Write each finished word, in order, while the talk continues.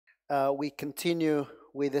We continue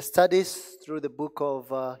with the studies through the book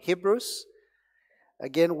of Hebrews.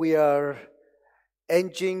 Again, we are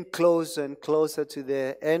edging closer and closer to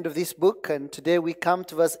the end of this book, and today we come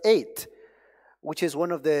to verse 8, which is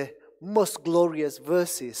one of the most glorious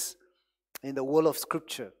verses in the whole of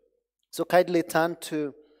Scripture. So kindly turn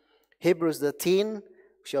to Hebrews 13. We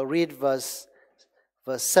shall read verse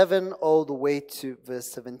 7 all the way to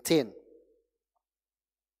verse 17.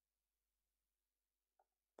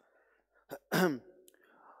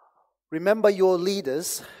 Remember your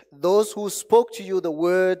leaders, those who spoke to you the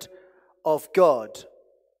word of God.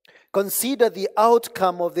 Consider the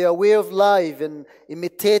outcome of their way of life and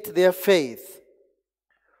imitate their faith.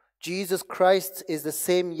 Jesus Christ is the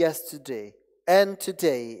same yesterday and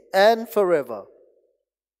today and forever.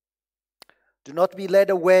 Do not be led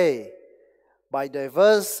away by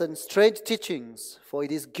diverse and strange teachings, for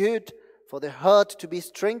it is good for the heart to be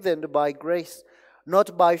strengthened by grace,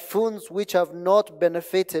 not by foods which have not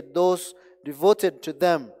benefited those devoted to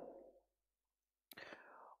them.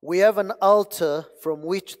 We have an altar from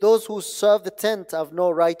which those who serve the tent have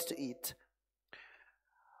no right to eat.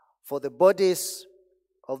 For the bodies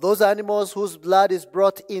of those animals whose blood is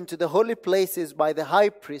brought into the holy places by the high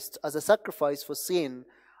priest as a sacrifice for sin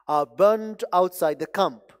are burned outside the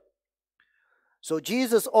camp. So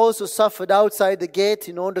Jesus also suffered outside the gate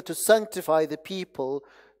in order to sanctify the people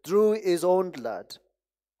through his own blood.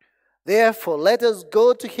 Therefore, let us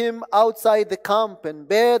go to him outside the camp and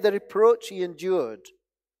bear the reproach he endured.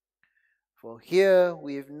 For here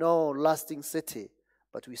we have no lasting city,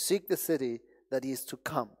 but we seek the city that is to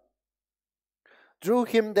come. Through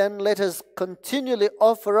him then let us continually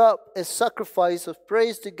offer up a sacrifice of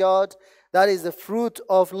praise to God, that is the fruit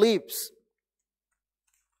of lips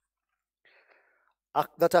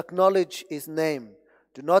that acknowledge his name.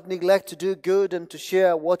 Do not neglect to do good and to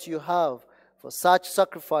share what you have, for such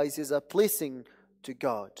sacrifices are pleasing to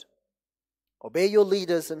God. Obey your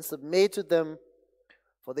leaders and submit to them,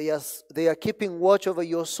 for they are keeping watch over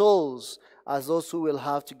your souls as those who will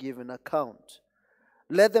have to give an account.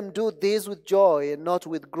 Let them do this with joy and not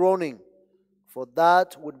with groaning, for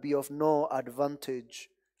that would be of no advantage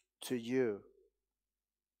to you.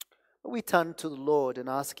 We turn to the Lord and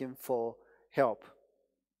ask him for help.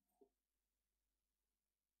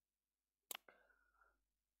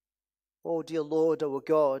 Oh, dear Lord, our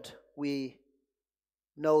God, we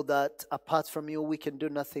know that apart from you, we can do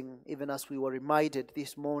nothing, even as we were reminded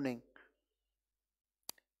this morning.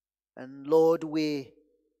 And Lord, we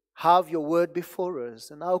have your word before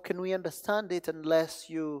us, and how can we understand it unless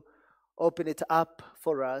you open it up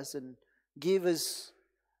for us and give us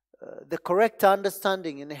the correct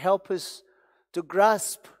understanding and help us to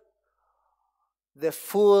grasp the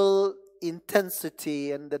full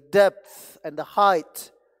intensity and the depth and the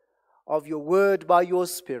height of your word by your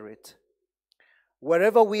Spirit.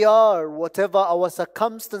 Wherever we are, whatever our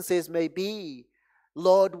circumstances may be,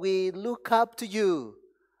 Lord, we look up to you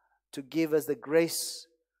to give us the grace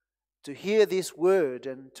to hear this word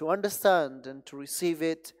and to understand and to receive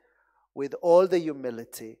it with all the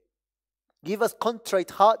humility. Give us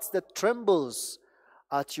contrite hearts that trembles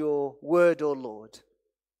at your word, O Lord.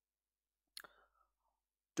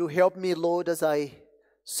 Do help me, Lord, as I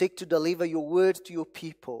seek to deliver your word to your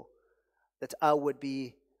people, that I would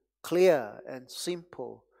be clear and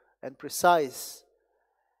simple and precise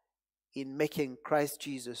in making Christ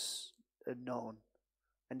Jesus known.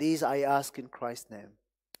 And these I ask in Christ's name.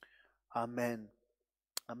 Amen.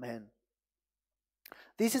 Amen.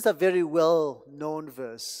 This is a very well-known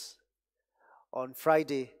verse. On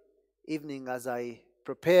Friday evening, as I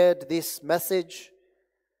prepared this message,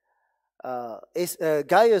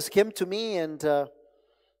 Gaius came to me and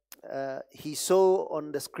he saw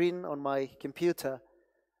on the screen on my computer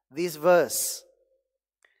this verse.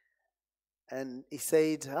 And he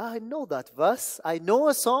said, I know that verse. I know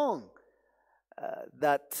a song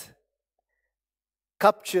that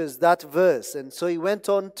captures that verse. And so he went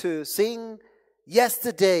on to sing,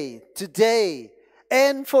 yesterday, today,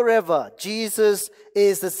 and forever, Jesus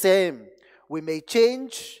is the same. We may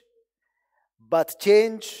change, but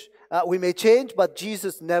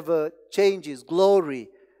Jesus never changes. Glory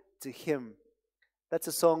to him. That's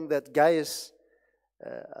a song that Gaius,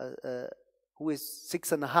 who is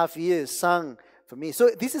 6.5 years, sang for me. So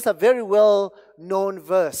this is a very well-known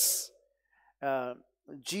verse.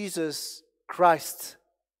 Jesus Christ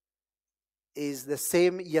is the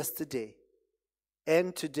same yesterday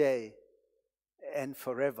and today and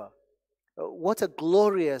forever. What a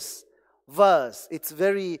glorious verse. It's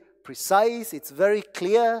very precise, it's very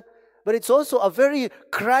clear, but it's also a very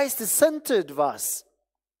Christ-centered verse.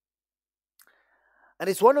 And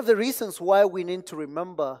it's one of the reasons why we need to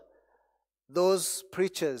remember those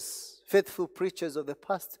preachers, faithful preachers of the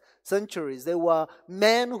past centuries, they were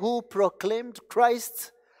men who proclaimed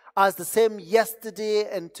Christ as the same yesterday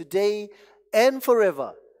and today and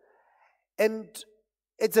forever. And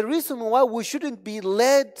it's a reason why we shouldn't be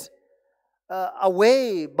led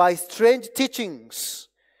away by strange teachings,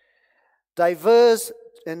 diverse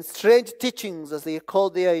and strange teachings, as they are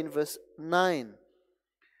called there in verse 9.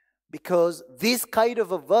 Because this kind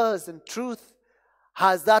of a verse and truth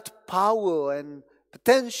has that power and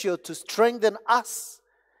potential to strengthen us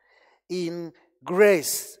in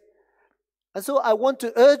grace. And so I want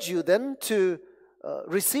to urge you then to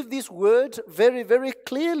receive this word very, very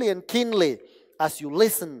clearly and keenly as you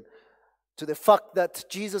listen to the fact that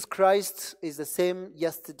Jesus Christ is the same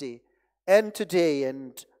yesterday and today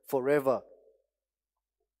and forever.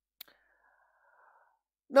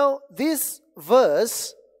 Now, this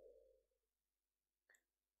verse,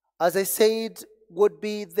 as I said, would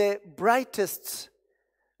be the brightest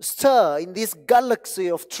star in this galaxy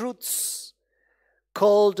of truths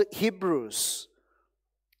called Hebrews.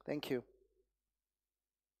 Thank you.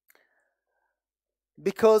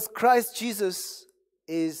 Because Christ Jesus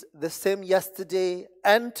is the same yesterday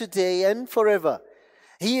and today and forever.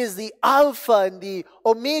 He is the Alpha and the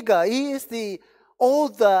Omega. He is the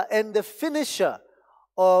author and the finisher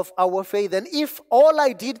of our faith. And if all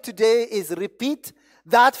I did today is repeat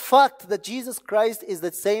that fact that Jesus Christ is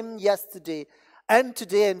the same yesterday and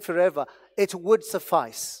today and forever, it would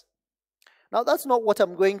suffice. Now, that's not what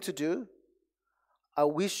I'm going to do. I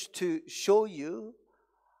wish to show you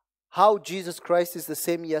how Jesus Christ is the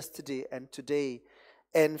same yesterday and today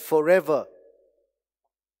and forever.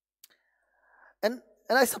 And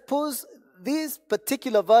I suppose this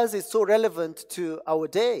particular verse is so relevant to our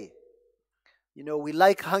day. You know, we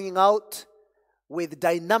like hanging out with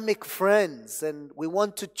dynamic friends, and we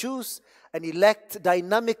want to choose and elect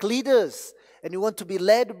dynamic leaders, and we want to be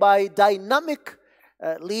led by dynamic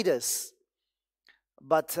leaders.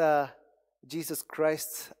 But Jesus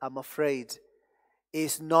Christ, I'm afraid,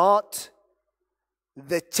 is not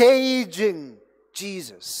the changing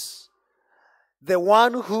Jesus. The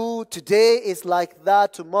one who today is like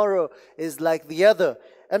that, tomorrow is like the other.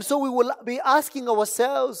 And so we will be asking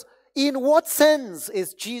ourselves, in what sense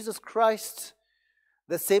is Jesus Christ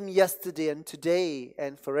the same yesterday and today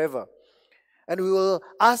and forever? And we will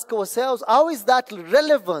ask ourselves, how is that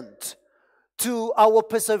relevant to our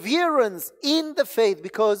perseverance in the faith?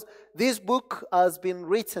 Because this book has been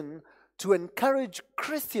written to encourage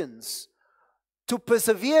Christians to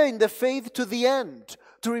persevere in the faith to the end,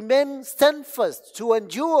 to remain steadfast, to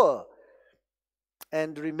endure,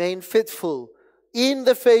 and remain faithful in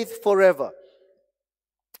the faith forever,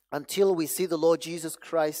 until we see the Lord Jesus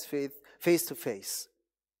Christ face to face.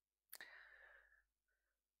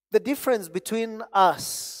 The difference between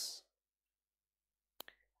us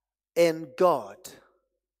and God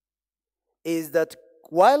is that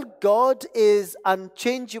while God is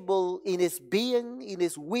unchangeable in His being, in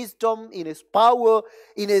His wisdom, in His power,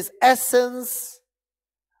 in His essence,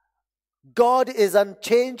 God is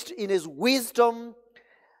unchanged in His wisdom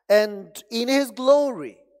and in His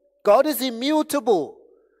glory. God is immutable.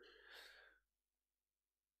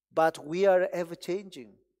 But we are ever-changing,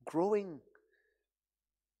 growing.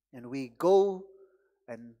 And we go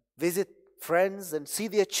and visit friends and see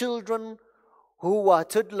their children who were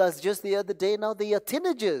toddlers just the other day. Now they are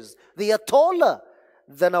teenagers. They are taller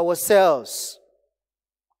than ourselves.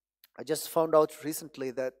 I just found out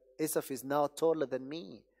recently that Asaph is now taller than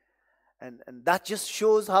me. And that just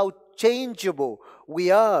shows how changeable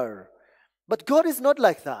we are. But God is not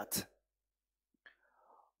like that.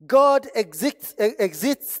 God exists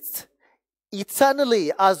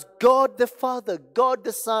eternally as God the Father, God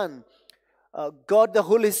the Son, God the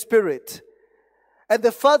Holy Spirit. And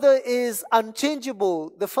the Father is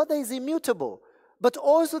unchangeable. The Father is immutable. But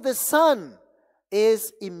also the Son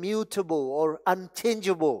is immutable or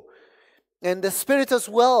unchangeable. And the Spirit as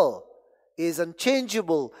well is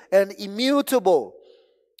unchangeable and immutable.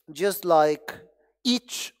 Just like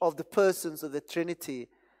each of the persons of the Trinity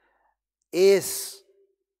is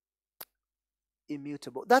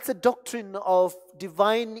immutable. That's a doctrine of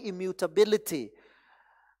divine immutability.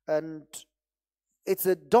 And it's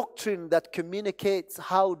a doctrine that communicates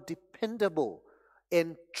how dependable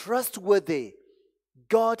and trustworthy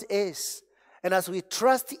God is. And as we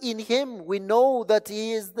trust in Him, we know that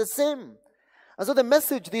He is the same. And so the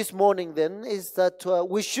message this morning then is that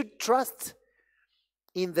we should trust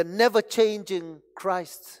in the never-changing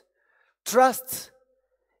Christ. Trust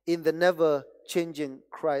in the never-changing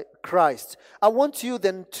Christ. I want you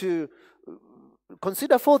then to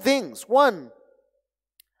consider four things. One,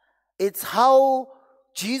 it's how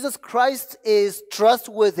Jesus Christ is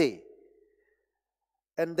trustworthy.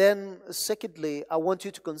 And then, secondly, I want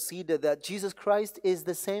you to consider that Jesus Christ is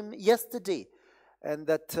the same yesterday. And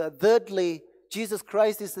that, thirdly, Jesus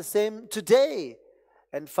Christ is the same today.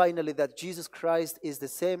 And finally, that Jesus Christ is the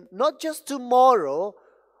same not just tomorrow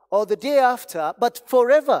or the day after, but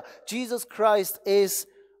forever. Jesus Christ is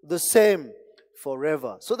the same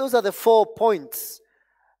forever. So those are the 4 points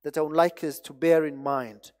that I would like us to bear in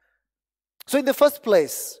mind. So in the first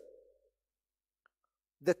place,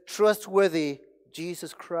 the trustworthy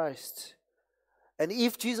Jesus Christ. And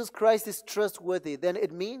if Jesus Christ is trustworthy, then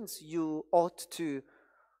it means you ought to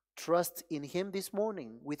trust in Him this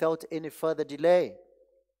morning without any further delay.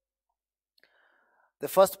 The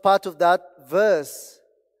first part of that verse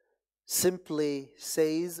simply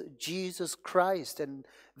says Jesus Christ. And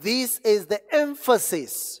this is the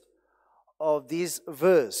emphasis of this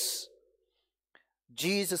verse.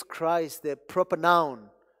 Jesus Christ, the proper noun,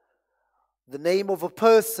 the name of a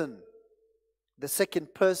person, the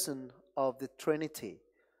second person of the Trinity.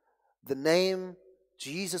 The name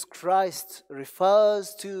Jesus Christ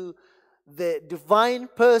refers to the divine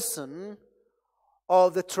person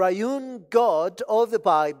of the triune God of the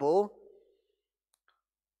Bible,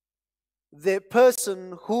 the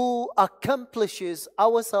person who accomplishes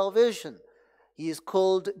our salvation. He is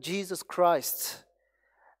called Jesus Christ.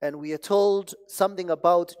 And we are told something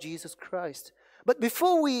about Jesus Christ. But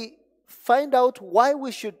before we find out why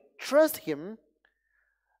we should trust Him,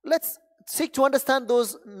 let's seek to understand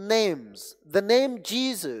those names. The name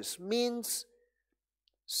Jesus means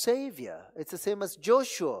Savior. It's the same as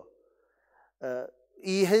Joshua.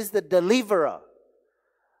 He is the deliverer.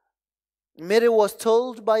 Mary was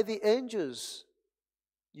told by the angels,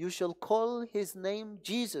 "You shall call His name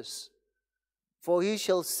Jesus, for He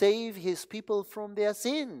shall save His people from their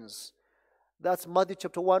sins." That's Matthew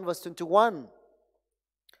chapter 1 verse 21.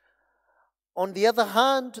 On the other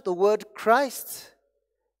hand, the word Christ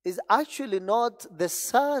is actually not the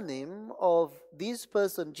surname of this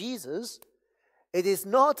person Jesus. It is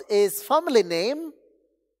not His family name.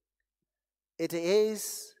 It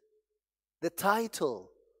is the title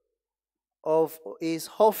of His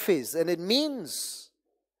office, and it means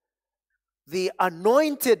the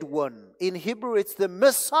anointed one. In Hebrew, it's the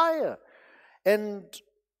Messiah. And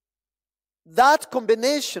that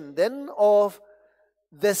combination then of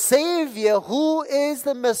the Savior who is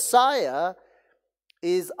the Messiah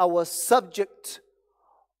is our subject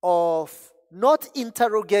of not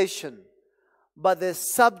interrogation, but the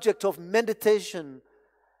subject of meditation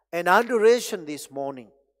and adoration this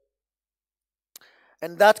morning.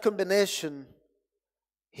 And that combination,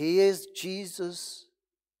 He is Jesus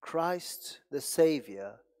Christ, the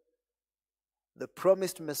Savior, the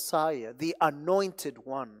promised Messiah, the anointed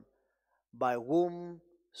one, by whom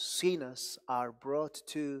sinners are brought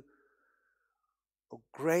to a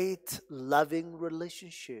great loving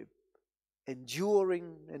relationship,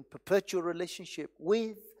 enduring and perpetual relationship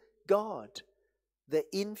with God. The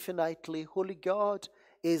infinitely holy God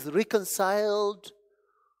is reconciled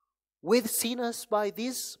with sinners by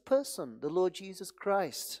this person, the Lord Jesus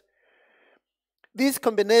Christ. This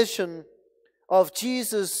combination of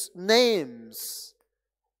Jesus' names,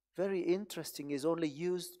 very interesting, is only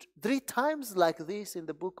used 3 times like this in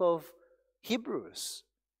the book of Hebrews.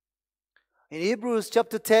 In Hebrews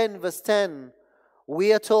chapter 10 verse 10,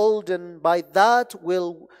 we are told, "And by that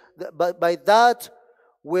will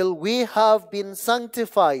we have been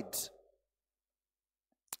sanctified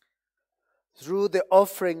through the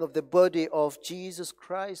offering of the body of Jesus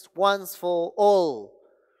Christ once for all."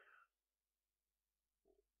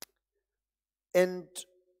 And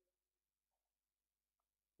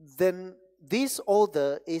then this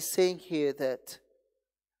author is saying here that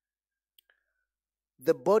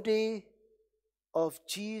the body of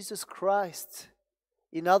Jesus Christ,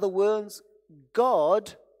 in other words,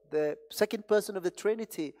 God, the second person of the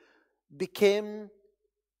Trinity, became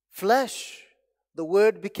flesh. The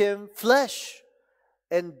Word became flesh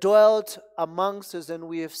and dwelt amongst us, and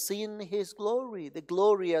we have seen His glory, the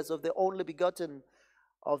glory as of the only begotten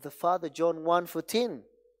of the Father, John 1:14.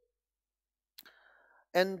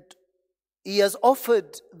 And He has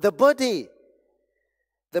offered the body.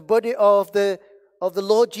 The body of the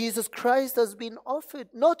Lord Jesus Christ has been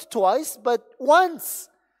offered, not twice, but once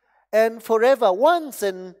and forever, once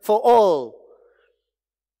and for all.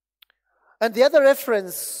 And the other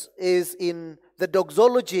reference is in the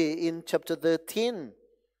doxology in chapter 13.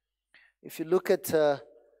 If you look at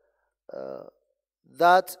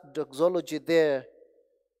that doxology there,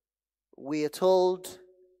 we are told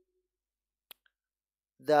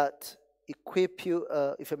that equip you,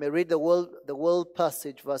 if I may read the word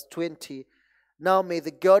passage, verse 20, Now may the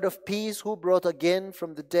God of peace, who brought again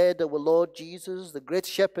from the dead our Lord Jesus, the great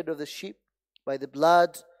shepherd of the sheep, by the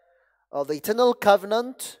blood of the eternal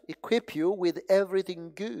covenant, equip you with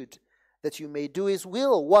everything good, that you may do his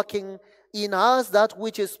will, working in us that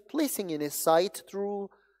which is pleasing in his sight, through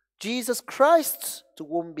Jesus Christ, to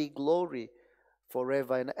whom be glory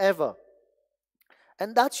forever and ever.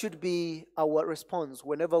 And that should be our response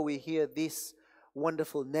whenever we hear this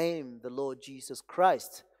wonderful name, the Lord Jesus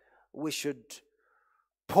Christ. We should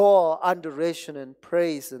pour adoration and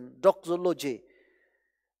praise and doxology.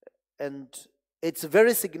 And it's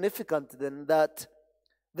very significant then that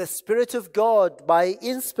the Spirit of God, by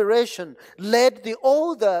inspiration, led the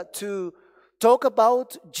author to talk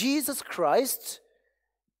about Jesus Christ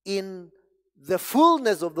in the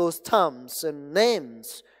fullness of those terms and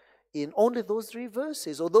names in only those 3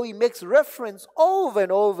 verses, although he makes reference over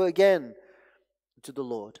and over again to the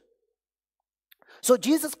Lord. So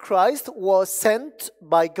Jesus Christ was sent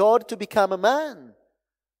by God to become a man,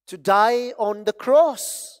 to die on the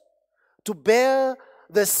cross, to bear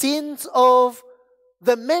the sins of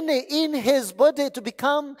the many in his body, to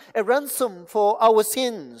become a ransom for our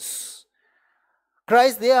sins.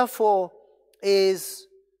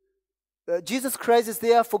 Jesus Christ is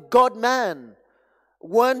therefore God-man,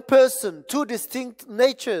 one person, 2 distinct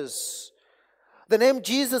natures. The name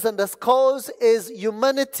Jesus underscores his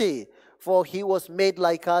humanity, for he was made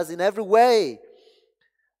like us in every way.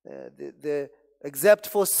 Except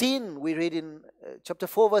for sin, we read in chapter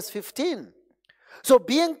 4, verse 15. So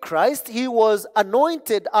being Christ, he was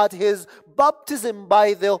anointed at his baptism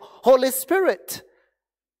by the Holy Spirit.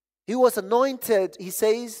 He was anointed, he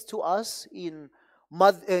says to us in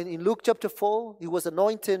Luke chapter 4, he was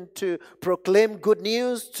anointed to proclaim good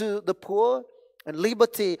news to the poor and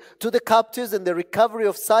liberty to the captives and the recovery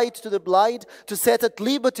of sight to the blind, to set at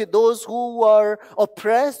liberty those who were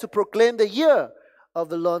oppressed, to proclaim the year of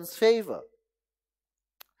the Lord's favor.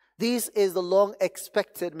 This is the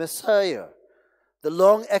long-expected Messiah, the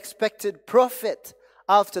long-expected prophet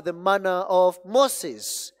after the manner of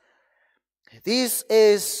Moses. This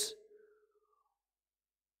is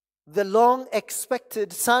the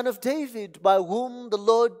long-expected Son of David, by whom the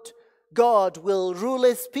Lord God will rule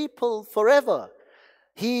his people forever.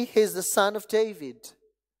 He is the Son of David.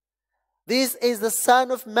 This is the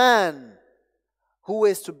Son of Man, who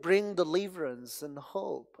is to bring deliverance and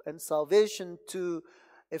hope and salvation to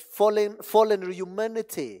a fallen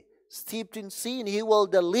humanity steeped in sin. He will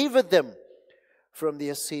deliver them from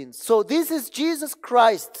their sins. So this is Jesus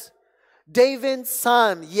Christ, David's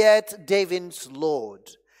son, yet David's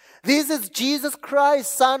Lord. This is Jesus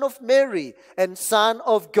Christ, Son of Mary and Son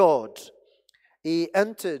of God. He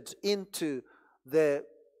entered into the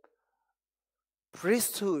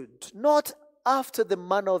priesthood, not after the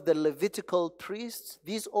manner of the Levitical priests,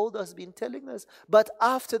 this old has been telling us, but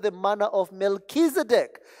after the manner of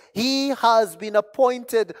Melchizedek. He has been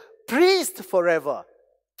appointed priest forever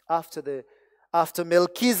after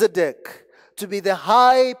Melchizedek, to be the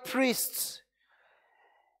high priest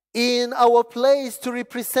in our place, to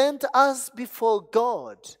represent us before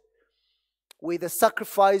God with the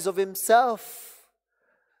sacrifice of himself,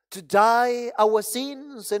 to die our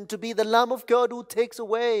sins and to be the Lamb of God who takes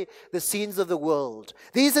away the sins of the world.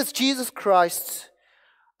 This is Jesus Christ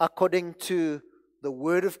according to the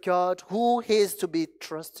Word of God, who is to be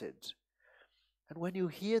trusted. And when you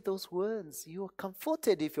hear those words, you are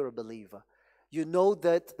comforted if you're a believer. You know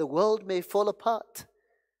that the world may fall apart.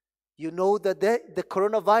 You know that the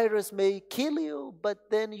coronavirus may kill you, but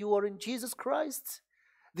then you are in Jesus Christ,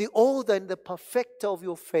 the author and the perfecter of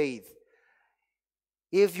your faith.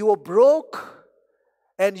 If you are broke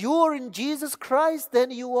and you are in Jesus Christ, then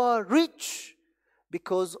you are rich,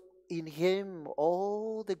 because in him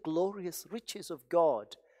all the glorious riches of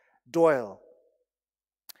God dwell.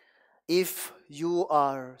 If you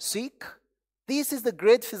are sick, this is the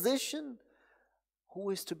great physician who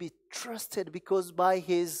is to be trusted, because by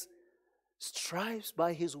his stripes,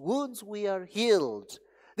 by his wounds, we are healed.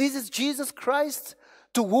 This is Jesus Christ,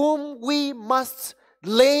 to whom we must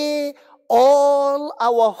lay all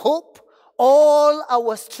our hope, all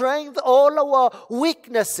our strength, all our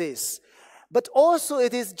weaknesses. But also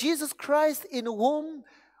it is Jesus Christ in whom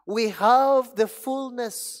we have the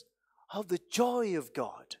fullness of the joy of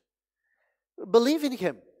God. Believe in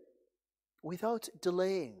him without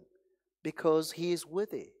delaying, because he is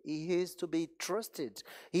worthy. He is to be trusted.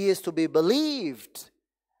 He is to be believed.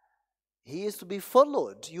 He is to be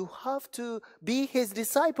followed. You have to be his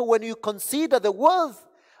disciple when you consider the worth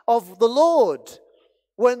of the Lord.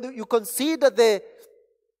 When you consider the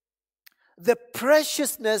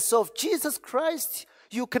preciousness of Jesus Christ,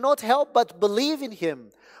 you cannot help but believe in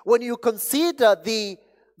him. When you consider the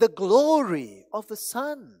glory of the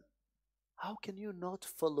Son, how can you not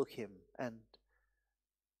follow him and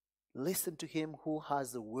listen to him who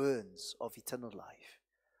has the words of eternal life?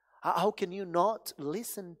 How can you not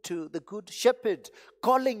listen to the good shepherd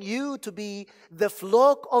calling you to be the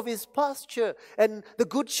flock of his pasture, and the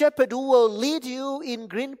good shepherd who will lead you in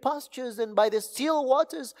green pastures and by the still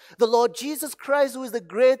waters, the Lord Jesus Christ, who is the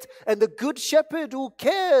great and the good shepherd who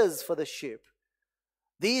cares for the sheep?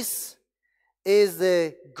 This is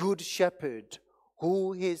the good shepherd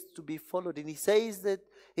who is to be followed. And he says that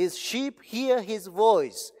his sheep hear his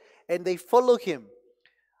voice and they follow him.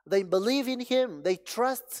 They believe in him. They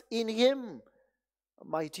trust in him.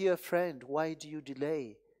 My dear friend, why do you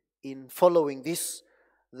delay in following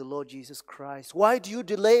the Lord Jesus Christ? Why do you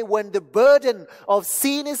delay when the burden of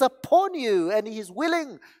sin is upon you and he is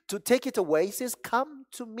willing to take it away? He says, come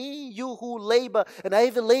to me, you who labor and are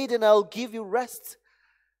heavy laden, I'll give you rest.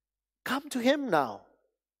 Come to him now.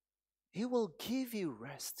 He will give you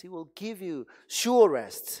rest. He will give you sure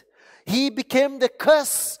rest. He became the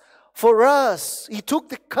curse for us. He took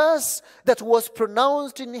the curse that was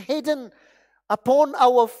pronounced in Eden upon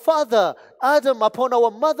our father Adam, upon our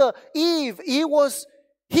mother Eve.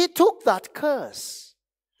 He took that curse.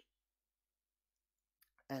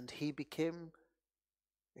 And he became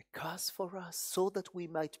a curse for us so that we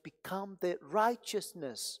might become the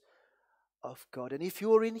righteousness of God. And if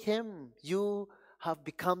you are in him, you have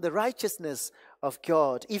become the righteousness of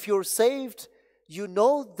God. If you're saved, you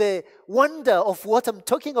know the wonder of what I'm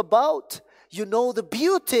talking about. You know the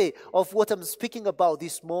beauty of what I'm speaking about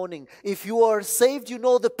this morning. If you are saved, you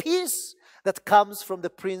know the peace that comes from the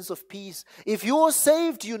Prince of Peace. If you are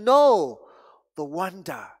saved, you know the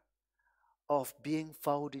wonder of being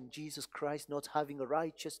found in Jesus Christ, not having a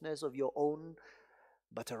righteousness of your own,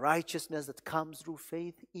 but a righteousness that comes through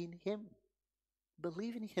faith in him.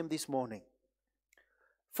 Believe in him this morning.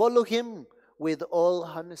 Follow him with all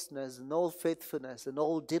earnestness and all faithfulness and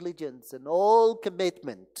all diligence and all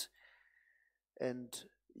commitment. And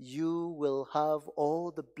you will have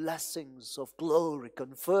all the blessings of glory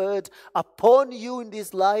conferred upon you in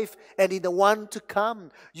this life and in the one to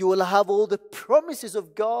come. You will have all the promises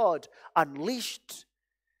of God unleashed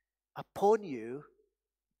upon you,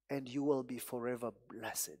 and you will be forever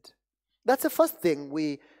blessed. That's the first thing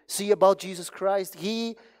we see about Jesus Christ.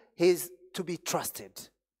 He is to be trusted.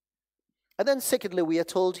 And then secondly, we are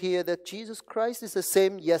told here that Jesus Christ is the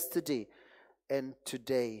same yesterday and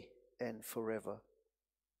today and forever.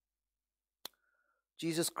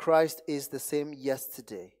 Jesus Christ is the same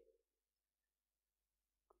yesterday.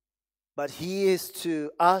 But he is to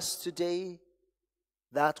us today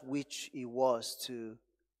that which he was to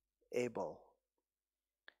Abel.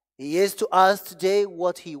 He is to us today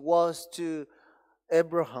what he was to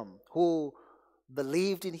Abraham, who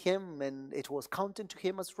believed in him and it was counted to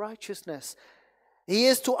him as righteousness. He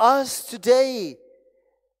is to us today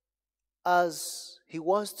as he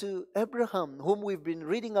was to Abraham, whom we've been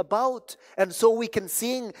reading about. And so we can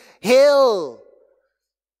sing, "Hail,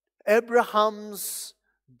 Abraham's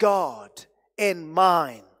God and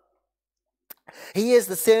mine." He is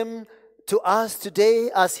the same to us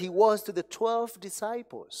today as he was to the 12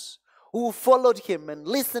 disciples who followed him and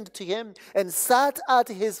listened to him and sat at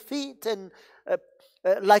his feet. And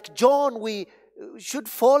like John, we should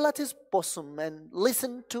fall at his bosom and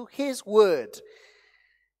listen to his word.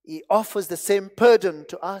 He offers the same pardon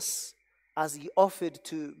to us as he offered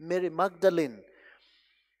to Mary Magdalene.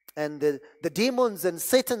 And the demons and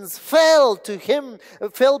Satans fell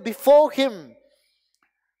before him.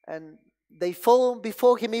 And they fall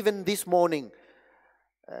before him even this morning.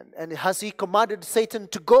 And as he commanded Satan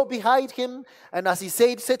to go behind him, and as he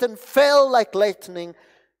said, Satan fell like lightning.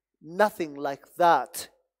 Nothing like that.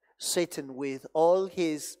 Satan, with all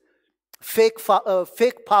his fake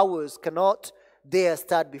powers, cannot dare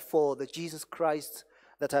stand before the Jesus Christ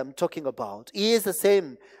that I'm talking about. He is the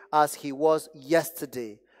same as he was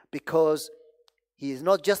yesterday, because he is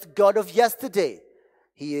not just God of yesterday.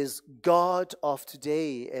 He is God of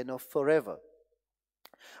today and of forever.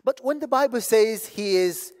 But when the Bible says he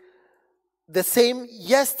is the same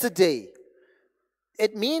yesterday,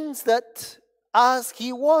 it means that as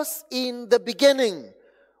he was in the beginning,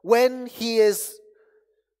 when he is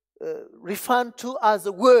referred to as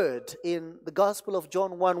the Word in the Gospel of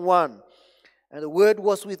John 1:1, and the Word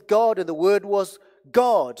was with God, and the Word was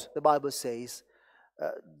God, the Bible says,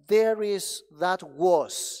 there is that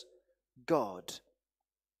was God.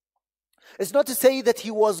 It's not to say that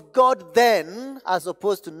he was God then as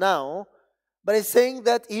opposed to now, but it's saying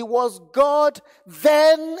that he was God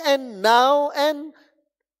then and now and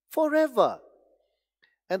forever.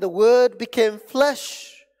 And the Word became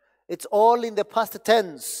flesh. It's all in the past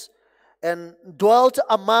tense. And dwelt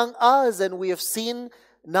among us, and we have seen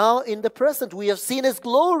now in the present. We have seen His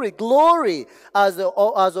glory, glory as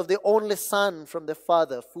of the only Son from the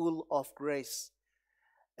Father, full of grace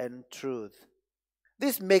and truth.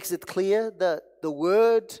 This makes it clear that the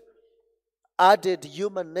Word added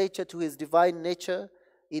human nature to His divine nature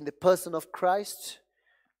in the person of Christ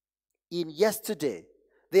in yesterday.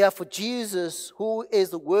 Therefore, Jesus, who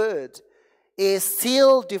is the Word, is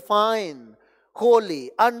still divine, holy,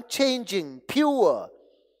 unchanging, pure,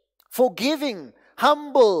 forgiving,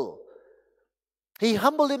 humble. He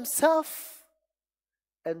humbled Himself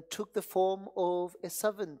and took the form of a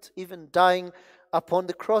servant, even dying upon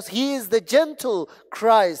the cross. He is the gentle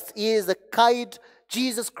Christ. He is the kind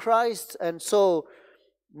Jesus Christ, and so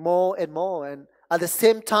more and more. And at the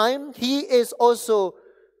same time, He is also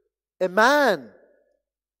a man,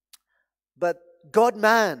 but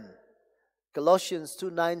God-man. Colossians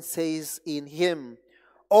 2:9 says, in Him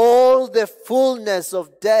all the fullness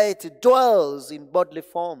of deity dwells in bodily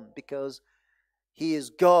form, because He is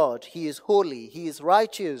God, He is holy, He is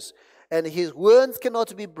righteous, and His words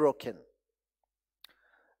cannot be broken.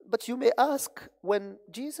 But you may ask, when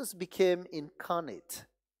Jesus became incarnate,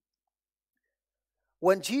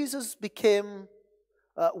 when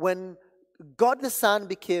God the Son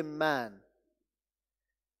became man,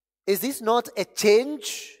 is this not a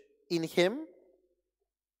change in Him?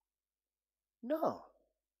 No.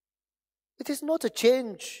 It is not a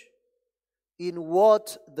change in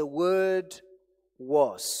what the Word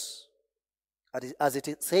was. As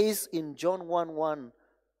it says in John 1:1,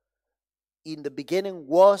 in the beginning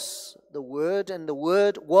was the Word, and the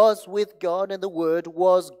Word was with God, and the Word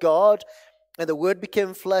was God, and the Word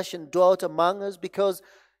became flesh and dwelt among us, because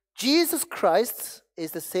Jesus Christ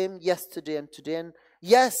is the same yesterday and today and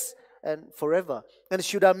yes and forever. And it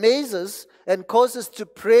should amaze us and cause us to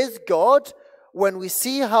praise God when we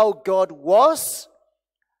see how God was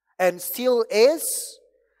and still is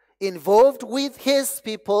involved with His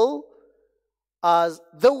people as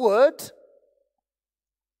the Word.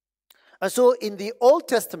 And so in the Old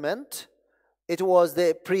Testament, it was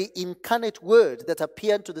the pre-incarnate Word that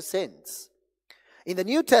appeared to the saints. In the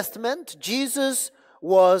New Testament, Jesus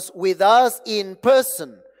was with us in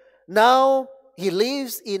person. Now He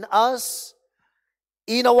lives in us,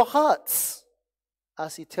 in our hearts,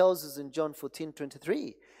 as He tells us in John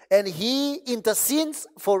 14:23. And He intercedes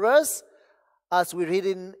for us, as we read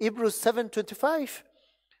in Hebrews 7:25.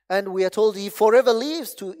 And we are told He forever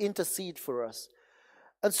lives to intercede for us.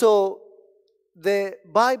 And so the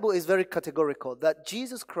Bible is very categorical that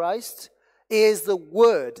Jesus Christ is the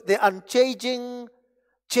Word, the unchanging,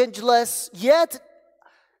 changeless, yet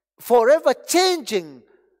forever changing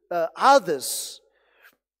others.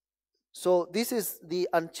 So this is the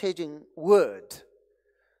unchanging Word,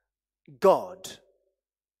 God.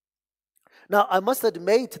 Now, I must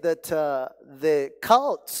admit that the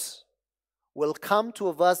cults will come to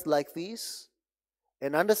a verse like this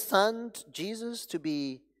and understand Jesus to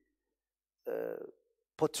be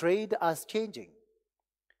portrayed as changing.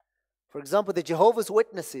 For example, the Jehovah's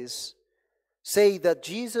Witnesses say that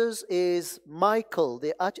Jesus is Michael,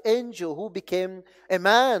 the archangel, who became a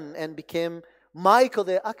man and became Michael,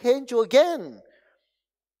 the archangel again.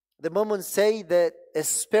 The Mormons say that a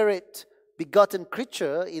spirit-begotten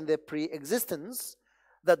creature in their pre-existence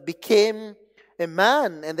that became a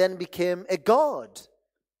man and then became a god.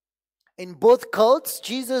 In both cults,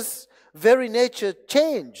 Jesus' very nature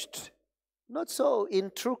changed. Not so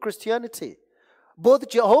in true Christianity. Both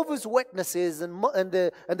Jehovah's Witnesses and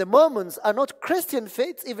the Mormons are not Christian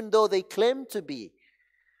faiths, even though they claim to be.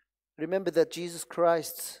 Remember that Jesus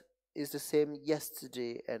Christ is the same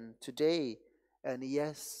yesterday and today and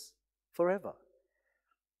yes, forever.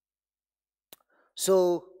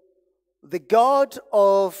 So the God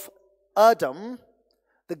of Adam,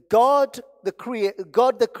 God the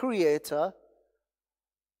Creator,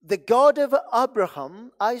 the God of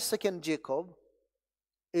Abraham, Isaac, and Jacob,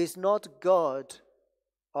 is not God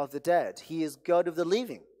of the dead. He is God of the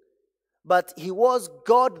living. But He was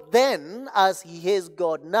God then as He is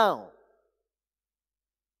God now.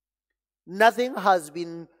 Nothing has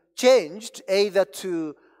been changed, either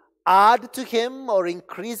to add to Him or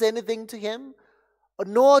increase anything to Him,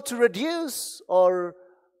 nor to reduce or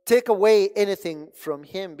take away anything from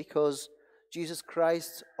Him, because Jesus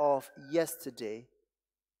Christ of yesterday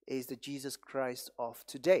is the Jesus Christ of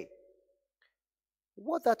today.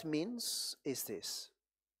 What that means is this: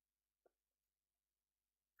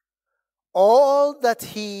 all that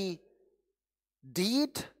He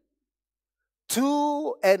did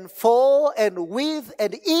to and for and with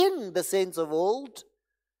and in the saints of old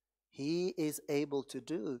He is able to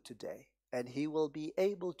do today, and He will be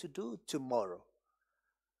able to do tomorrow.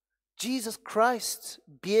 Jesus Christ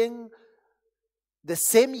being the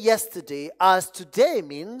same yesterday as today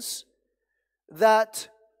means that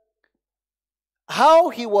how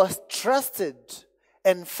He was trusted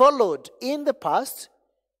and followed in the past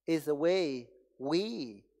is the way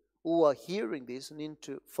we who are hearing this need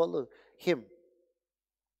to follow Him.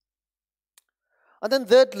 And then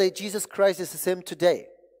thirdly, Jesus Christ is the same today.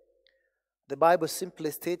 The Bible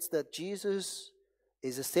simply states that Jesus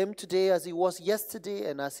is the same today as He was yesterday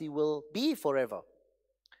and as He will be forever.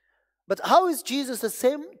 But how is Jesus the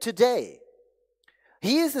same today?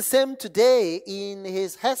 He is the same today in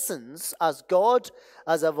His essence as God,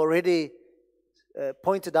 as I've already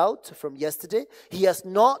pointed out from yesterday. He has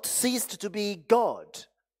not ceased to be God.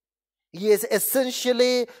 He is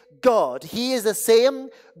essentially God. He is the same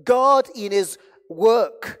God in His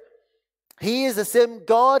work. He is the same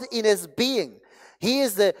God in His being.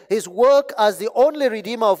 His work as the only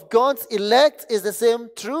Redeemer of God's elect is the same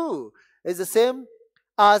true. Is the same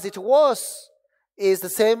as it was. Is the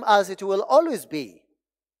same as it will always be.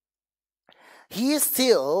 He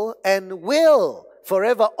still and will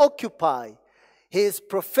forever occupy His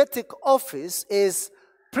prophetic office, His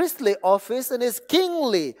priestly office, and His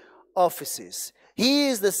kingly offices. He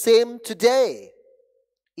is the same today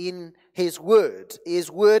in His word. His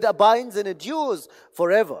word abides and endures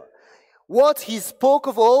forever. What He spoke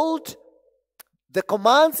of old, the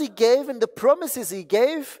commands He gave and the promises He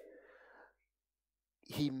gave,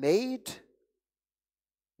 He made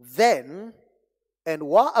then and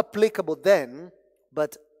were applicable then,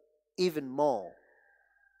 but even more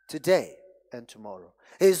today and tomorrow.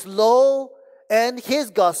 His law and His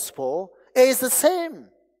gospel is the same.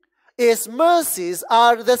 His mercies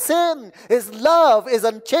are the same. His love is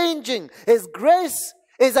unchanging. His grace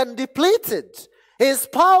is undepleted. His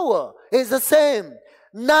power is the same.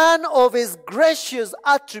 None of His gracious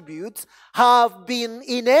attributes have been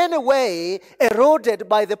in any way eroded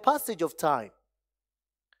by the passage of time.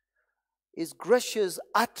 His gracious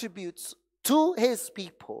attributes to His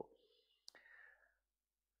people,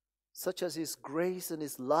 such as His grace and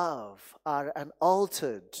His love, are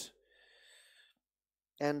unaltered.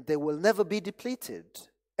 And they will never be depleted.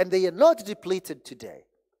 And they are not depleted today.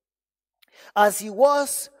 As He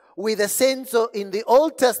was with the saints in the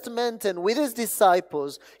Old Testament and with His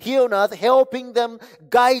disciples here on earth, helping them,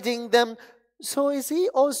 guiding them, so is He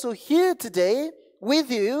also here today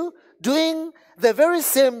with you, doing the very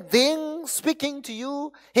same thing, speaking to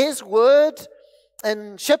you His word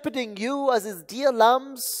and shepherding you as His dear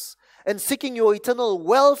lambs and seeking your eternal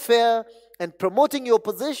welfare and promoting your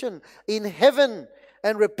position in heaven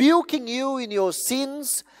and rebuking you in your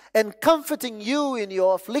sins and comforting you in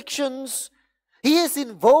your afflictions. He is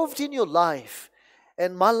involved in your life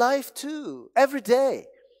and my life too, every day.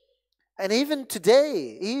 And even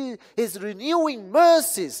today, He is renewing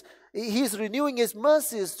mercies. He is renewing His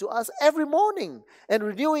mercies to us every morning and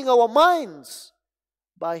renewing our minds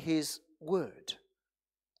by His word.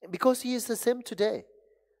 Because He is the same today.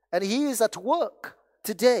 And He is at work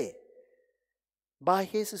today by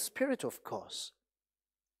His Spirit, of course.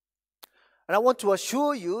 And I want to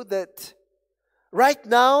assure you that right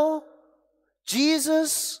now,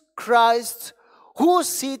 Jesus Christ, who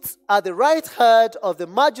sits at the right hand of the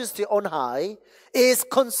Majesty on high, is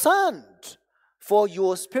concerned for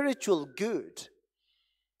your spiritual good.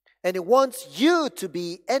 And He wants you to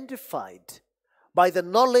be edified by the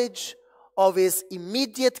knowledge of His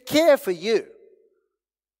immediate care for you.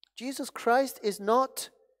 Jesus Christ is not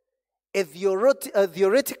a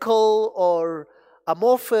theoretical or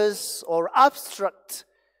amorphous or abstract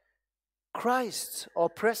Christ or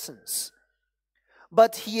presence,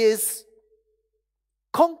 but He is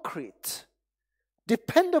concrete,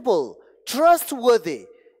 dependable, trustworthy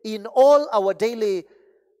in all our daily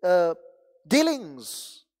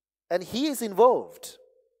dealings, and He is involved.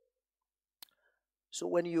 So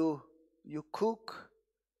when you cook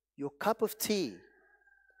your cup of tea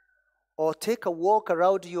or take a walk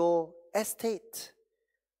around your estate,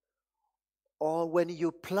 or when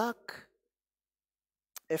you pluck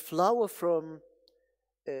a flower from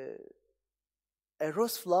a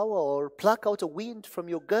rose flower, or pluck out a weed from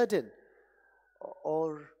your garden,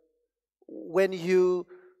 or when you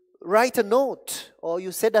write a note, or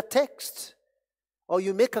you send a text, or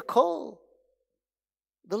you make a call,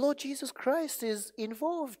 the Lord Jesus Christ is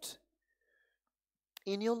involved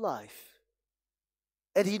in your life.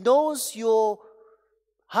 And He knows you're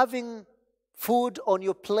having food on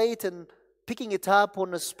your plate and picking it up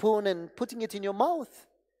on a spoon and putting it in your mouth.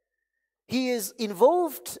 He is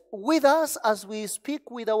involved with us as we speak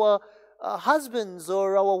with our husbands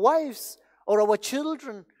or our wives or our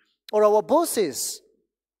children or our bosses.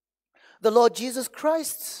 The Lord Jesus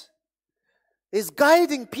Christ is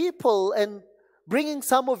guiding people and bringing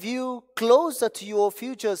some of you closer to your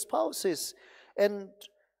future spouses. And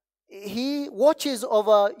He watches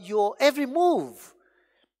over your every move.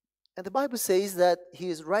 And the Bible says that He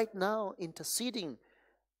is right now interceding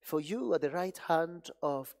for you at the right hand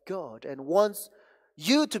of God and wants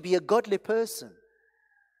you to be a godly person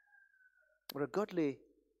or a godly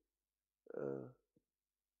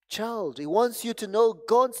child. He wants you to know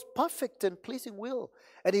God's perfect and pleasing will.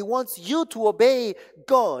 And He wants you to obey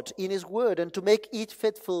God in His word and to make each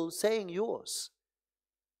faithful saying yours.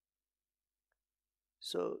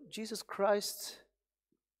 So Jesus Christ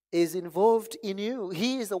is involved in you.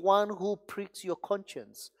 He is the one who pricks your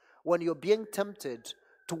conscience when you're being tempted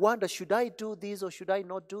to wonder, should I do this or should I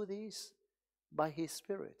not do this? By His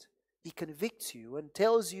Spirit. He convicts you and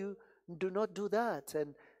tells you, do not do that,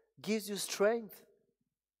 and gives you strength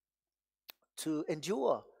to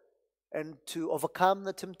endure and to overcome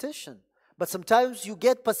the temptation. But sometimes you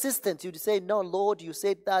get persistent. You say, no, Lord, you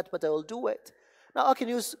said that, but I will do it. Now, how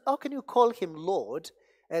can you call Him Lord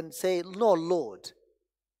and say, no, Lord?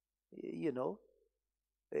 You know,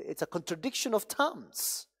 it's a contradiction of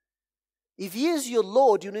terms. If He is your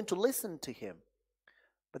Lord, you need to listen to Him.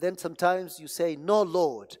 But then sometimes you say, no,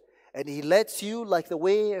 Lord. And He lets you, like the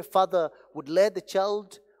way a father would let the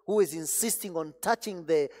child who is insisting on touching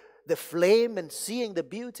the flame and seeing the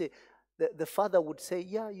beauty. The father would say,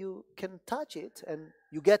 yeah, you can touch it and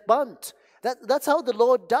you get burnt. That's how the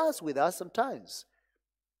Lord does with us sometimes.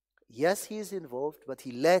 Yes, He is involved, but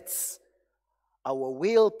He lets our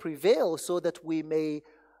will prevail so that we may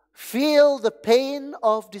feel the pain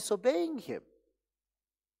of disobeying Him.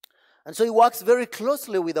 And so He works very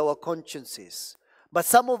closely with our consciences. But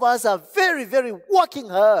some of us are very, very working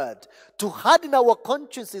hard to harden our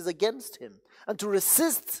consciences against Him and to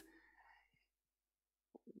resist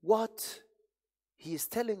what He is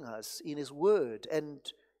telling us in His word and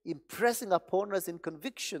impressing upon us in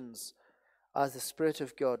convictions as the Spirit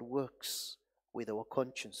of God works with our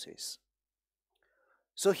consciences.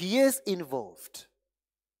 So He is involved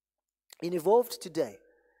today.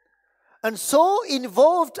 And so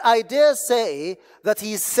involved, I dare say, that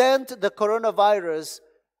He sent the coronavirus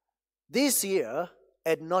this year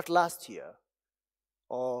and not last year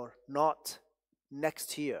or not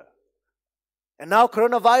next year. And now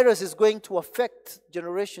coronavirus is going to affect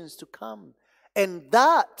generations to come. And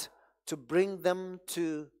that to bring them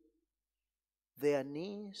to their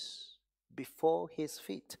knees before His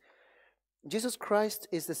feet. Jesus Christ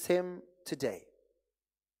is the same today.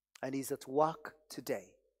 And He's at work today.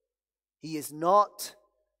 He is not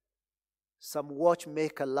some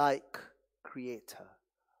watchmaker-like creator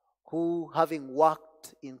who, having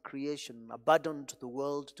worked in creation, abandoned the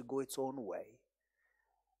world to go its own way.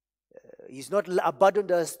 He's not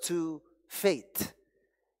abandoned us to fate.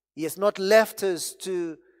 He has not left us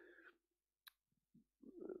to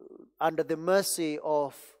under the mercy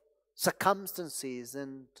of circumstances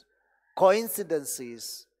and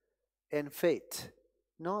coincidences and fate.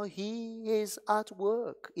 No, He is at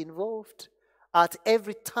work, involved at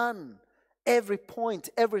every turn, every point,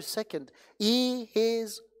 every second. He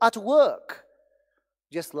is at work.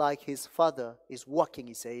 Just like His Father is working,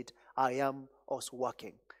 He said, I am also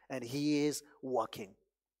working. And He is working.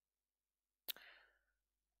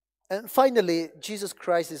 And finally, Jesus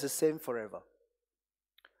Christ is the same forever.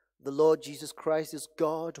 The Lord Jesus Christ is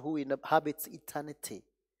God who inhabits eternity.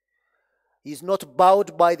 He is not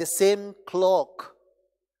bound by the same clock.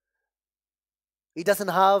 He doesn't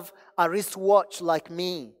have a wristwatch like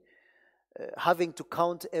me, having to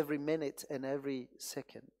count every minute and every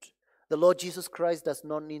second. The Lord Jesus Christ does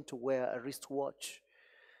not need to wear a wristwatch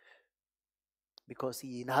because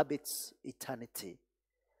He inhabits eternity.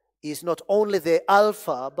 He is not only the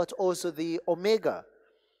Alpha, but also the Omega.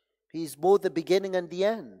 He is both the beginning and the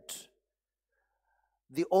end,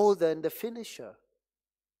 the author and the finisher.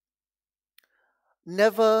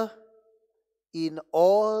 Never in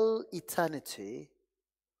all eternity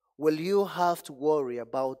will you have to worry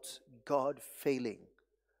about God failing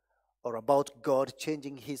or about God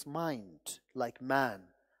changing His mind like man,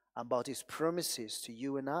 about His promises to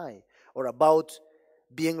you and I, or about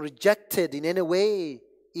being rejected in any way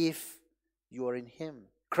if you are in Him.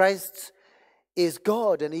 Christ is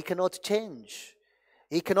God and He cannot change.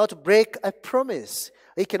 He cannot break a promise.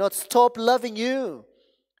 He cannot stop loving you.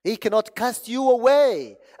 He cannot cast you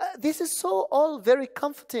away. This is so all very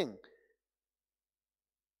comforting.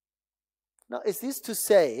 Now, is this to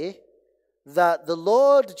say that the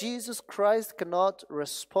Lord Jesus Christ cannot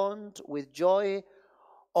respond with joy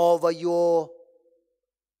over your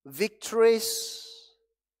victories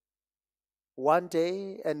one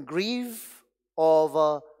day and grieve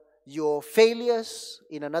over your failures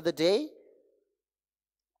in another day?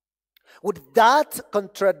 Would that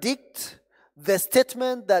contradict the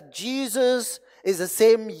statement that Jesus is the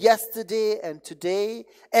same yesterday and today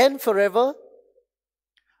and forever?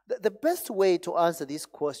 The best way to answer this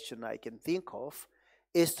question I can think of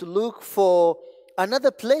is to look for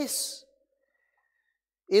another place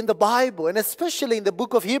in the Bible, and especially in the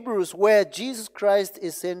book of Hebrews, where Jesus Christ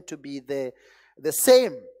is said to be the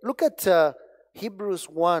same. Look at Hebrews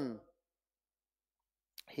 1.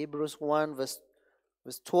 Hebrews 1 verse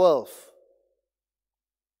 12.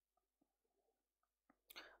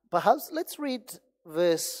 Perhaps let's read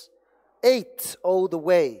verse 8 all the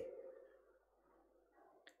way.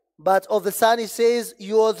 But of the Son, he says,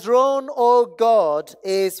 your throne, O God,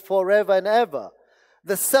 is forever and ever.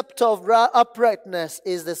 The scepter of uprightness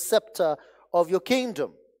is the scepter of your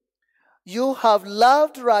kingdom. You have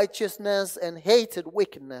loved righteousness and hated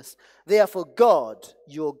wickedness. Therefore God,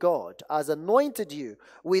 your God, has anointed you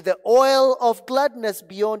with the oil of gladness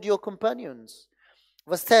beyond your companions.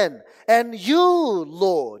 Verse 10, and you,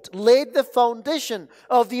 Lord, laid the foundation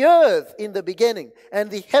of the earth in the beginning, and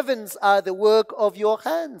the heavens are the work of your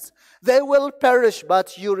hands. They will perish,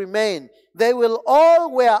 but you remain. They will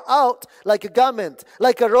all wear out like a garment.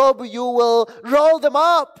 Like a robe, you will roll them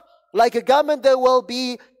up. Like a garment, they will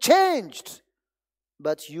be changed.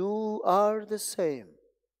 But you are the same.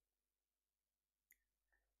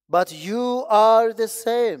 But you are the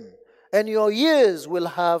same, and your years will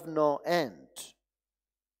have no end.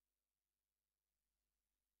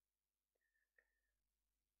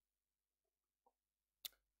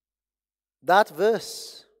 That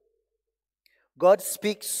verse, God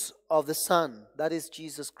speaks of the Son, that is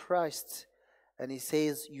Jesus Christ, and he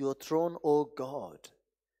says, your throne, O God.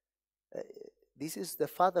 This is the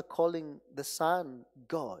Father calling the Son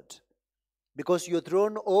God. Because your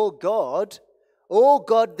throne, O God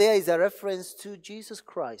there is a reference to Jesus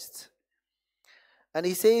Christ. And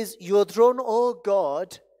he says, your throne, O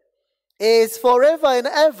God, is forever and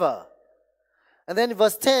ever. And then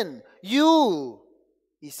verse 10, you,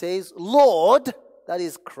 he says, Lord, that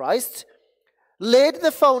is Christ, laid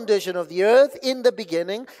the foundation of the earth in the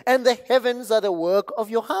beginning, and the heavens are the work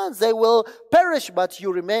of your hands. They will perish, but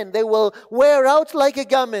you remain. They will wear out like a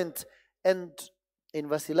garment. And in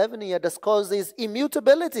verse 11 he discusses this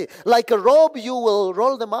immutability. Like a robe, you will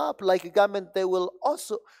roll them up. Like a garment, they will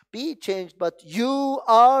also be changed. But you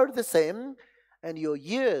are the same, and your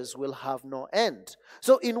years will have no end.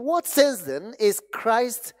 So in what sense then is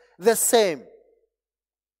Christ the same?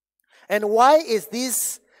 And why is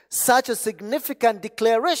this such a significant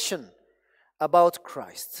declaration about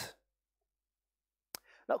Christ?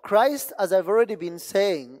 Now, Christ, as I've already been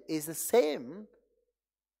saying, is the same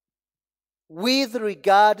with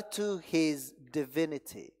regard to his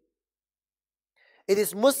divinity. It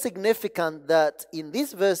is most significant that in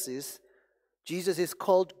these verses, Jesus is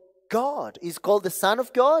called God. He's called the Son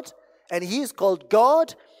of God, and he is called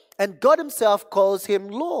God, and God himself calls him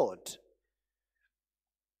Lord.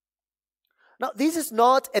 Now, this is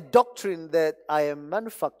not a doctrine that I am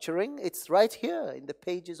manufacturing. It's right here in the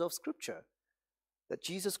pages of Scripture, that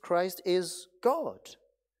Jesus Christ is God.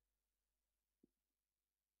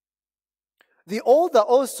 The author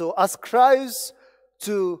also ascribes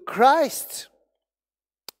to Christ,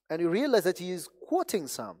 and you realize that he is quoting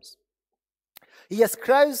Psalms. He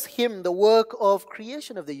ascribes him the work of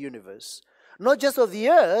creation of the universe, not just of the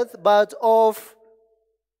earth, but of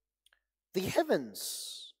the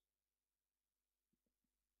heavens.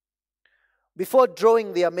 Before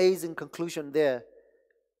drawing the amazing conclusion there,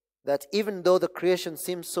 that even though the creation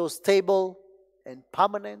seems so stable and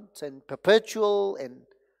permanent and perpetual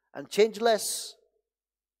and changeless,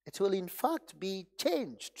 it will in fact be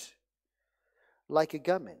changed like a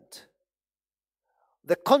garment.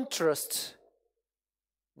 The contrast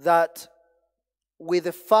that with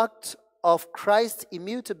the fact of Christ's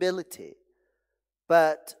immutability,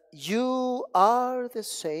 but you are the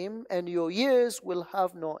same and your years will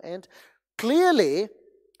have no end. Clearly,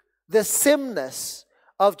 the sameness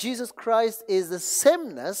of Jesus Christ is the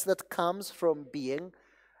sameness that comes from being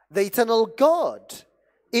the eternal God.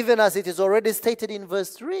 Even as it is already stated in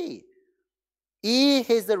verse 3. He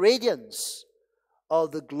is the radiance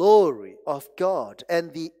of the glory of God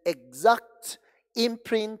and the exact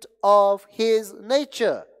imprint of his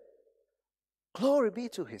nature. Glory be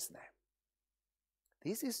to his name.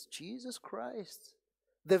 This is Jesus Christ,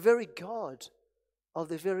 the very God of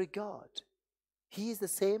the very God. He is the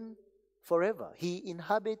same forever. He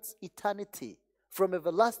inhabits eternity. From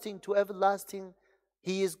everlasting to everlasting,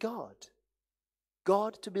 He is God.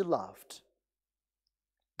 God to be loved.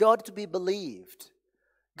 God to be believed.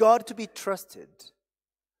 God to be trusted.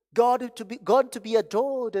 God to be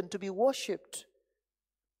adored and to be worshipped.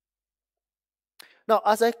 Now,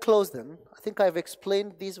 as I close then, I think I've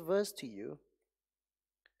explained this verse to you.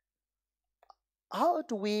 How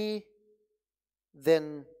do we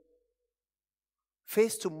then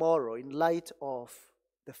face tomorrow in light of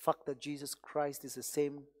the fact that Jesus Christ is the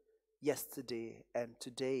same yesterday and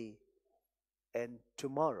today and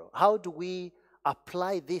tomorrow? How do we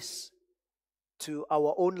apply this to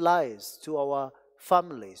our own lives, to our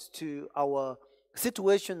families, to our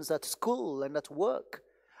situations at school and at work?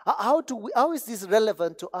 How is this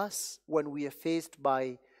relevant to us when we are faced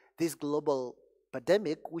by this global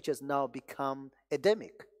pandemic, which has now become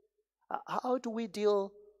endemic? How do we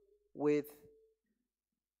deal with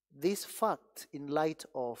this fact in light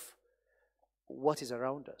of what is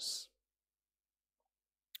around us?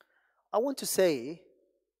 I want to say,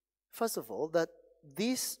 first of all, that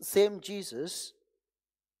this same Jesus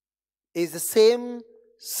is the same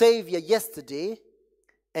Savior yesterday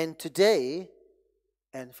and today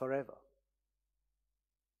and forever.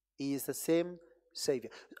 He is the same Savior.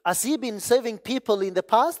 Has He been saving people in the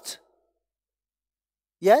past?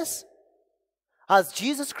 Yes? Has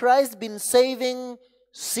Jesus Christ been saving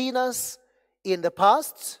sinners in the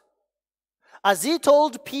past? Has He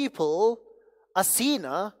told people, a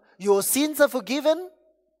sinner, your sins are forgiven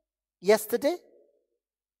yesterday?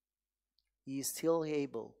 He is still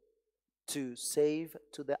able to save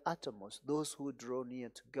to the uttermost those who draw near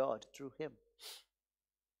to God through Him.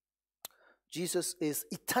 Jesus is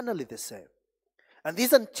eternally the same. And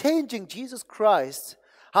this unchanging Jesus Christ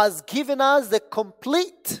has given us the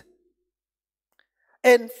complete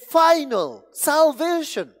and final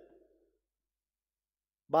salvation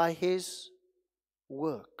by His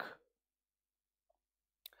work.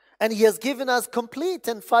 And He has given us complete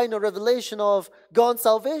and final revelation of God's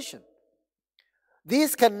salvation.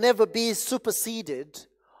 This can never be superseded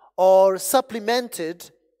or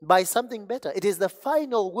supplemented by something better. It is the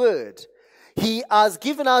final word. He has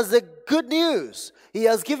given us the good news. He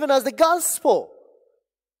has given us the gospel.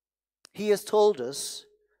 He has told us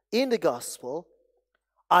in the gospel,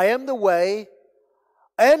 I am the way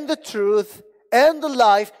and the truth and the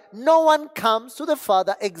life. No one comes to the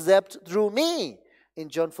Father except through me. In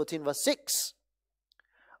John 14 verse 6.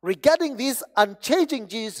 Regarding this unchanging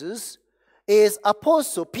Jesus, his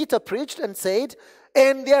apostle Peter preached and said,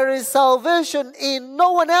 and there is salvation in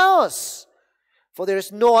no one else. For there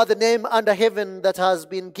is no other name under heaven that has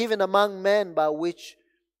been given among men by which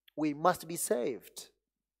we must be saved.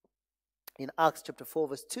 In Acts chapter 4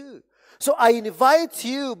 verse 2. So I invite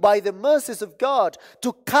you by the mercies of God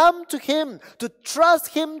to come to Him, to trust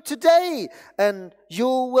Him today, and you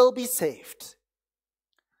will be saved.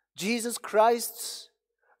 Jesus Christ,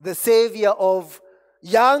 the Savior of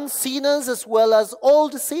young sinners as well as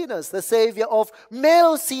old sinners, the Savior of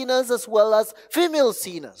male sinners as well as female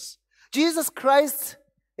sinners. Jesus Christ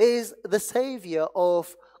is the Savior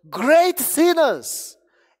of great sinners,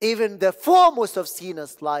 even the foremost of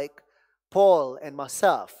sinners like Paul and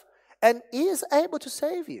myself. And He is able to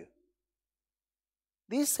save you.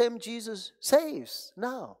 This same Jesus saves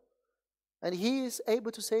now. And He is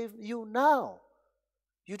able to save you now.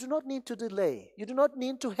 You do not need to delay. You do not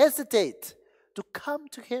need to hesitate to come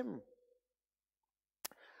to Him.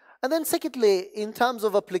 And then secondly, in terms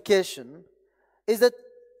of application, is that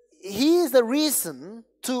He is the reason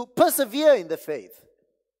to persevere in the faith.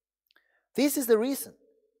 This is the reason.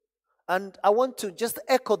 And I want to just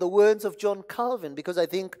echo the words of John Calvin, because I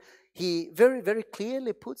think he very, very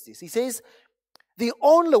clearly puts this. He says, the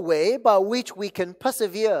only way by which we can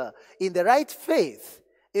persevere in the right faith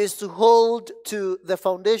is to hold to the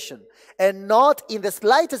foundation and not in the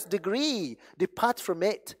slightest degree depart from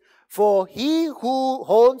it. For he who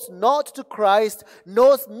holds not to Christ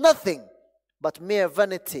knows nothing but mere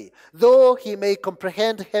vanity, though he may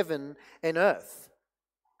comprehend heaven and earth.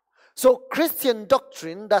 So Christian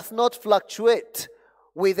doctrine does not fluctuate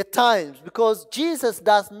with the times, because Jesus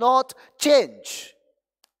does not change.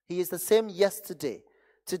 He is the same yesterday,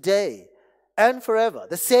 today, and forever.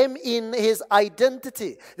 The same in His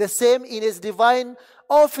identity. The same in His divine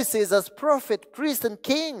offices as prophet, priest, and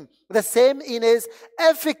king. The same in His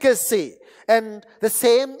efficacy. And the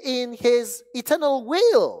same in His eternal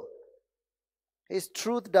will. His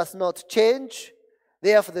truth does not change.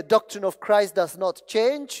 Therefore, the doctrine of Christ does not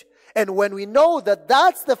change. And when we know that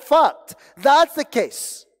that's the fact, that's the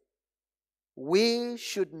case, we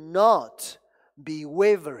should not be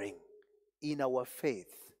wavering in our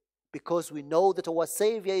faith, because we know that our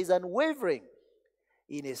Savior is unwavering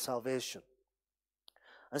in His salvation.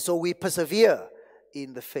 And so we persevere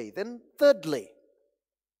in the faith. And thirdly,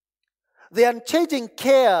 the unchanging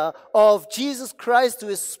care of Jesus Christ to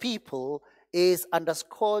his people is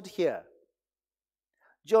underscored here.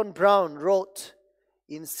 John Brown wrote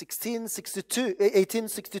in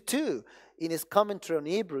 1862 in his commentary on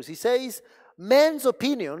Hebrews, he says, men's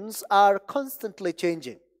opinions are constantly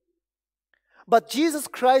changing. But Jesus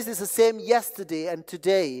Christ is the same yesterday and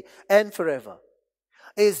today and forever.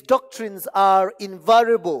 His doctrines are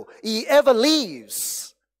invariable. He ever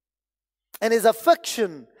lives. And his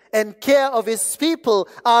affection and care of his people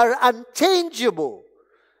are unchangeable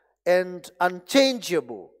and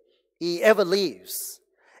unchangeable. He ever lives.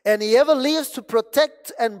 And he ever lives to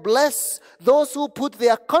protect and bless those who put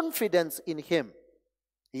their confidence in him.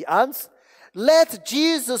 He adds, let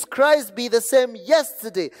Jesus Christ be the same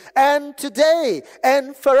yesterday and today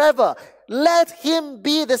and forever. Let him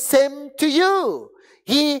be the same to you.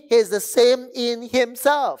 He is the same in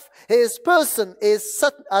himself. His person is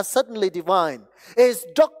certainly divine. His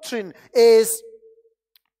doctrine is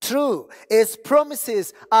true. His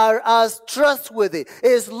promises are as trustworthy.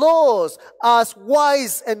 His laws as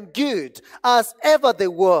wise and good as ever they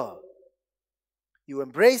were. You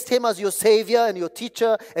embraced him as your Savior and your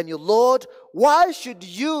teacher and your Lord. Why should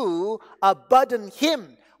you abandon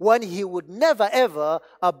him when he would never ever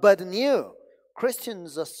abandon you?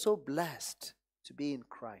 Christians are so blessed to be in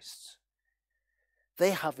Christ.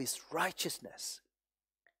 They have his righteousness.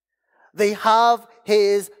 They have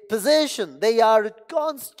his possession. They are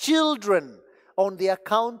God's children on the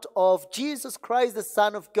account of Jesus Christ, the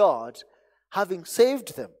Son of God, having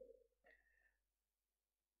saved them.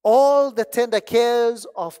 All the tender cares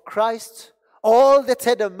of Christ, all the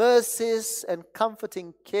tender mercies and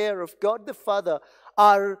comforting care of God the Father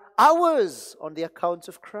are ours on the account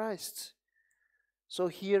of Christ. So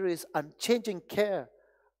here is unchanging care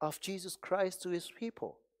of Jesus Christ to his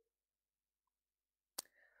people.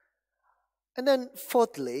 And then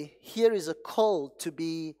fourthly, here is a call to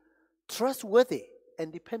be trustworthy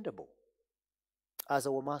and dependable as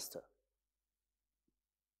our Master.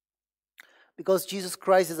 Because Jesus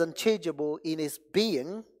Christ is unchangeable in his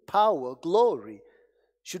being, power, glory,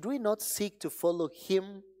 should we not seek to follow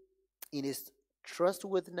him in his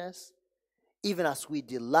trustworthiness, even as we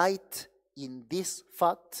delight in this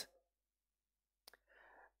fact?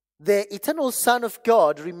 The eternal Son of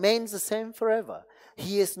God remains the same forever.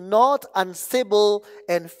 He is not unstable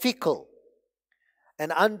and fickle.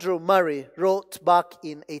 And Andrew Murray wrote back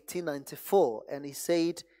in 1894, and he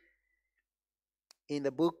said in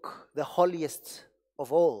the book, The Holiest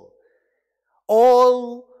of all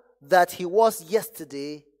that he was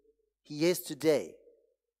yesterday, he is today.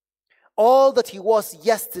 All that he was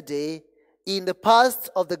yesterday in the past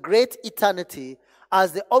of the great eternity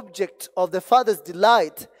as the object of the Father's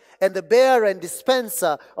delight and the bearer and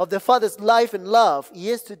dispenser of the Father's life and love, he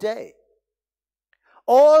is today.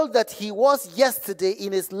 All that he was yesterday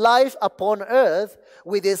in his life upon earth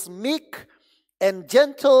with his meek and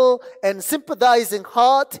gentle and sympathizing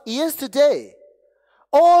heart, he is today.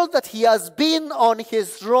 All that he has been on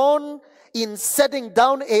his throne in setting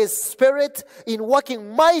down his spirit, in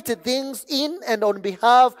working mighty things in and on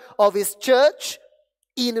behalf of his church,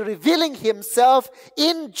 in revealing himself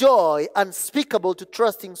in joy unspeakable to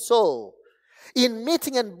trusting soul, in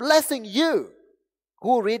meeting and blessing you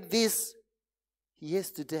who read this, he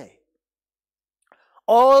is today.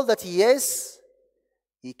 All that he is,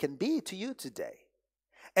 he can be to you today.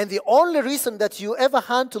 And the only reason that you ever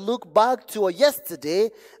had to look back to a yesterday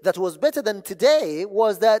that was better than today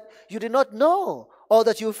was that you did not know, or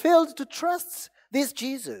that you failed to trust this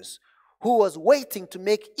Jesus who was waiting to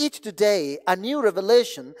make each today a new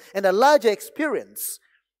revelation and a larger experience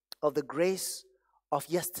of the grace of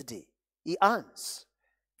yesterday. He answers,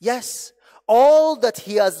 yes, all that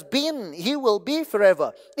he has been, he will be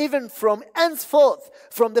forever, even from henceforth,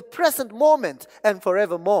 from the present moment and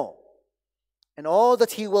forevermore. And all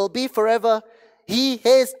that he will be forever, he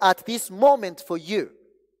is at this moment for you.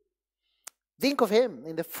 Think of him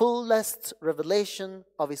in the fullest revelation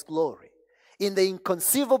of his glory, in the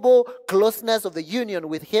inconceivable closeness of the union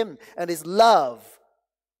with him and his love,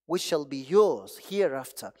 which shall be yours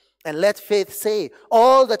hereafter. And let faith say,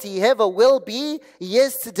 all that he ever will be, he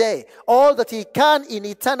is today. All that he can in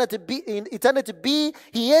eternity be,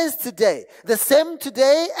 he is today. The same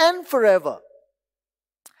today and forever.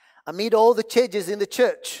 Amid all the changes in the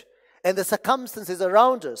church and the circumstances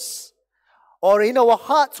around us, or in our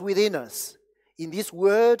hearts within us, in this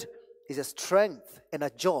word is a strength and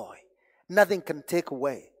a joy nothing can take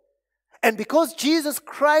away. And because Jesus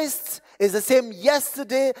Christ is the same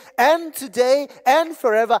yesterday and today and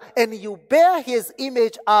forever, and you bear his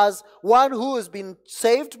image as one who has been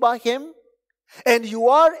saved by him, and you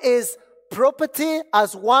are his property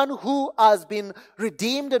as one who has been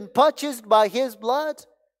redeemed and purchased by his blood,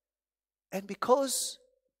 and because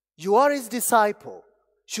you are his disciple,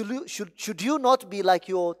 should you not be like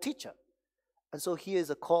your teacher? And so here is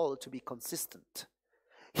a call to be consistent.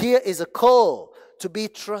 Here is a call to be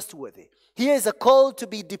trustworthy. Here is a call to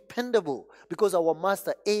be dependable, because our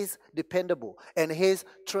master is dependable and he is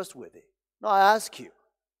trustworthy. Now I ask you,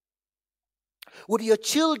 would your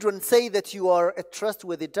children say that you are a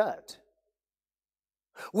trustworthy dad?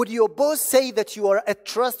 Would your boss say that you are a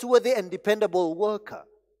trustworthy and dependable worker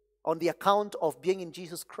on the account of being in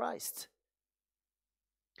Jesus Christ?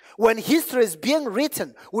 When history is being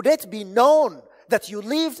written, would it be known that you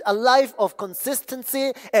lived a life of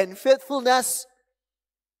consistency and faithfulness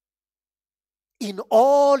in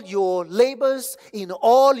all your labors, in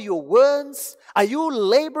all your words? Are you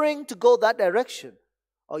laboring to go that direction?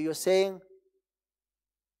 Or you're saying,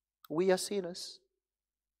 we are sinners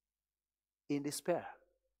in despair?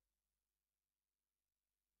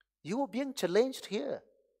 You are being challenged here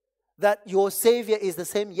that your Savior is the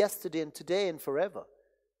same yesterday and today and forever.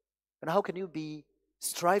 And how can you be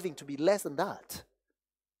striving to be less than that?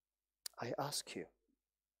 I ask you.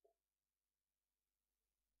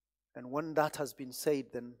 And when that has been said,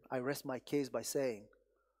 then I rest my case by saying,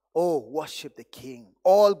 oh, worship the King,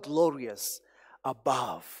 all glorious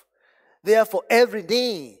above. Therefore, every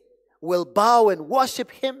knee will bow and worship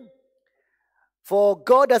him. For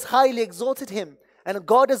God has highly exalted him, and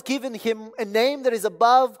God has given him a name that is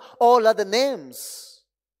above all other names.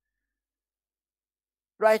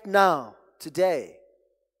 Right now, today,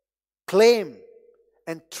 claim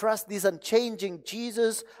and trust this unchanging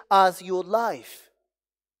Jesus as your life.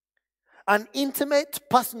 An intimate,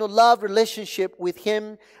 personal love relationship with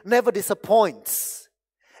him never disappoints.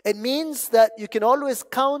 It means that you can always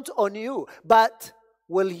count on you, but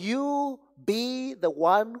will you be the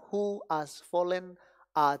one who has fallen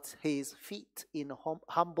at his feet in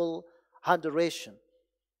humble adoration?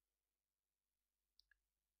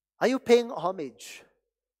 Are you paying homage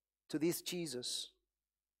to this Jesus?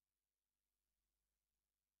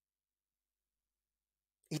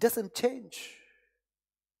 He doesn't change.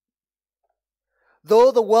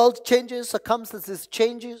 Though the world changes, circumstances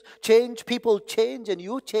change, people change, and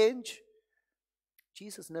you change,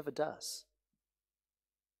 Jesus never does.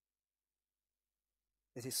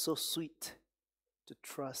 It is so sweet to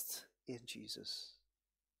trust in Jesus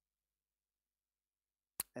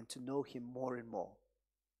and to know him more and more.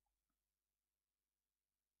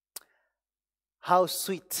 How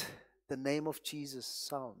sweet the name of Jesus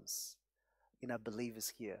sounds in our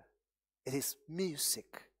believers here. It is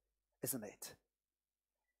music, isn't it?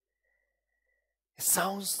 It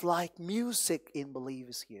sounds like music in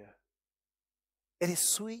believers here. It is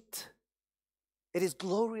sweet. It is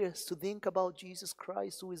glorious to think about Jesus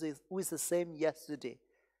Christ, who is the same yesterday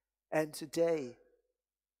and today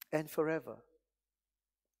and forever.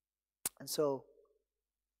 And so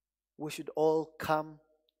we should all come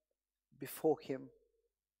before him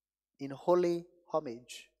in holy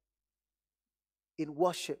homage, in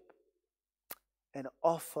worship, and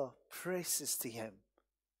offer praises to him.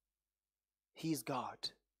 He is God,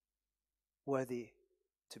 worthy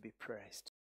to be praised.